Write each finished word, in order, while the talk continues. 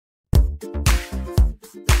Hello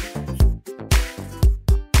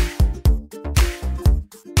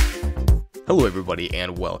everybody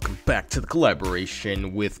and welcome back to the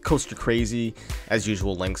collaboration with CoasterCrazy. As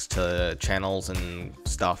usual, links to channels and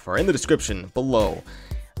stuff are in the description below.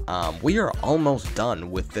 We are almost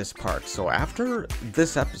done with this park, so after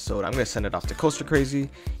this episode I'm going to send it off to CoasterCrazy.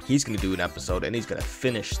 He's going to do an episode and he's going to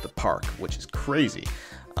finish the park, which is crazy.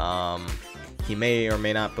 He may or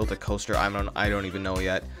may not build a coaster, I don't even know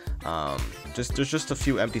yet. There's just a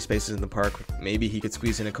few empty spaces in the park. Maybe he could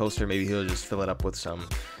squeeze in a coaster, maybe he'll just fill it up with some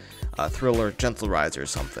thrill or gentle rides or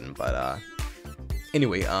something. But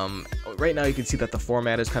anyway, right now you can see that the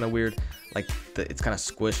format is kind of weird. Like it's kind of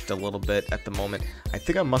squished a little bit at the moment. I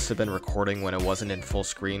think I must have been recording when it wasn't in full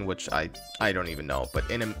screen, which I don't even know.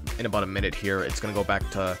 But in about a minute here, it's gonna go back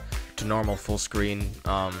to normal full screen.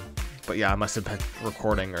 But yeah, I must have been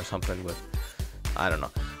recording or something with, I don't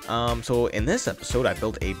know. So in this episode, I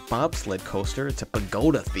built a bobsled coaster. It's a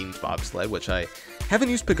Pagoda themed bobsled, which I haven't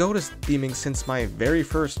used Pagoda's theming since my very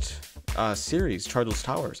first series, Charles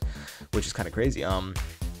Towers, which is kind of crazy.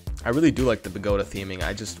 I really do like the Pagoda theming.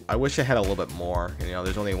 I wish I had a little bit more. You know,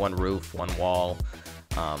 there's only one roof, one wall.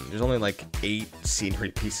 There's only like 8 scenery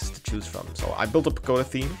pieces to choose from. So I built a Pagoda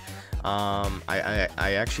theme.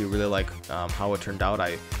 I actually really like how it turned out.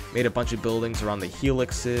 I made a bunch of buildings around the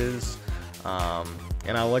helixes.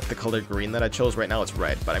 And I like the color green that I chose. Right now it's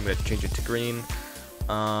red, but I'm going to change it to green.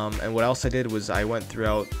 And what else I did was I went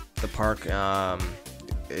throughout the park and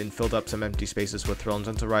filled up some empty spaces with thrill and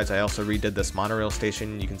gentle rides. I also redid this monorail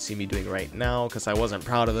station you can see me doing right now because I wasn't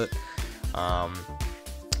proud of it.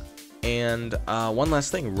 And one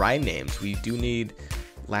last thing, ride names. We do need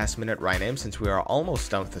last minute ride names since we are almost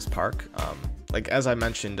done with this park. Like as I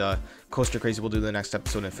mentioned, CoasterCrazy will do the next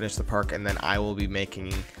episode and finish the park, and then I will be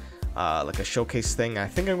making like a showcase thing. I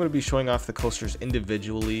think I'm going to be showing off the coasters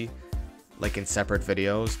individually, like in separate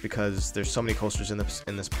videos, because there's so many coasters in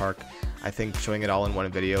this park. I think showing it all in one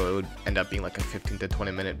video, it would end up being like a 15 to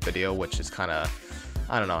 20 minute video, which is kind of,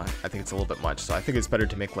 I don't know, I think it's a little bit much. So I think it's better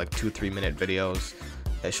to make like 2-3 minute videos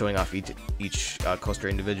showing off each coaster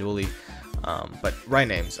individually. But ride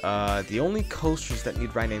names, the only coasters that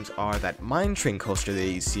need ride names are that mine train coaster that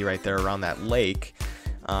you see right there around that lake.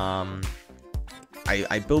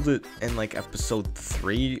 I built it in like episode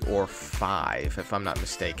 3 or 5, if I'm not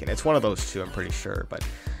mistaken. It's one of those two, I'm pretty sure. But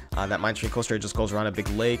that mine train coaster just goes around a big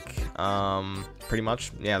lake, pretty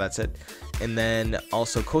much. Yeah, that's it. And then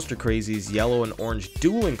also CoasterCrazy's yellow and orange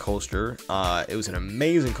dueling coaster. It was an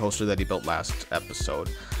amazing coaster that he built last episode.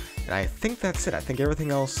 And I think that's it. I think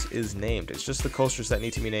everything else is named. It's just the coasters that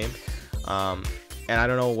need to be named. And I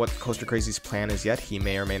don't know what CoasterCrazy's plan is yet. He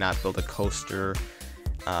may or may not build a coaster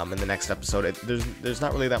in the next episode. There's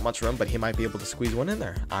not really that much room, but he might be able to squeeze one in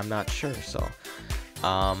there. I'm not sure. So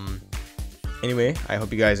anyway, I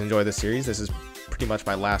hope you guys enjoy this series. This is pretty much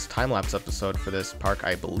my last time-lapse episode for this park,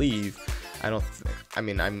 I believe. I'm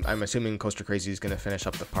assuming CoasterCrazy is going to finish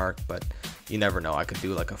up the park, but you never know. I could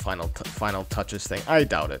do like a final touches thing. I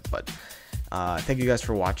doubt it, but thank you guys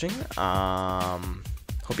for watching.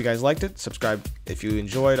 Hope you guys liked it. Subscribe if you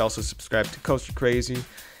enjoyed. Also subscribe to CoasterCrazy.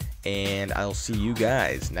 And I'll see you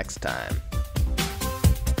guys next time.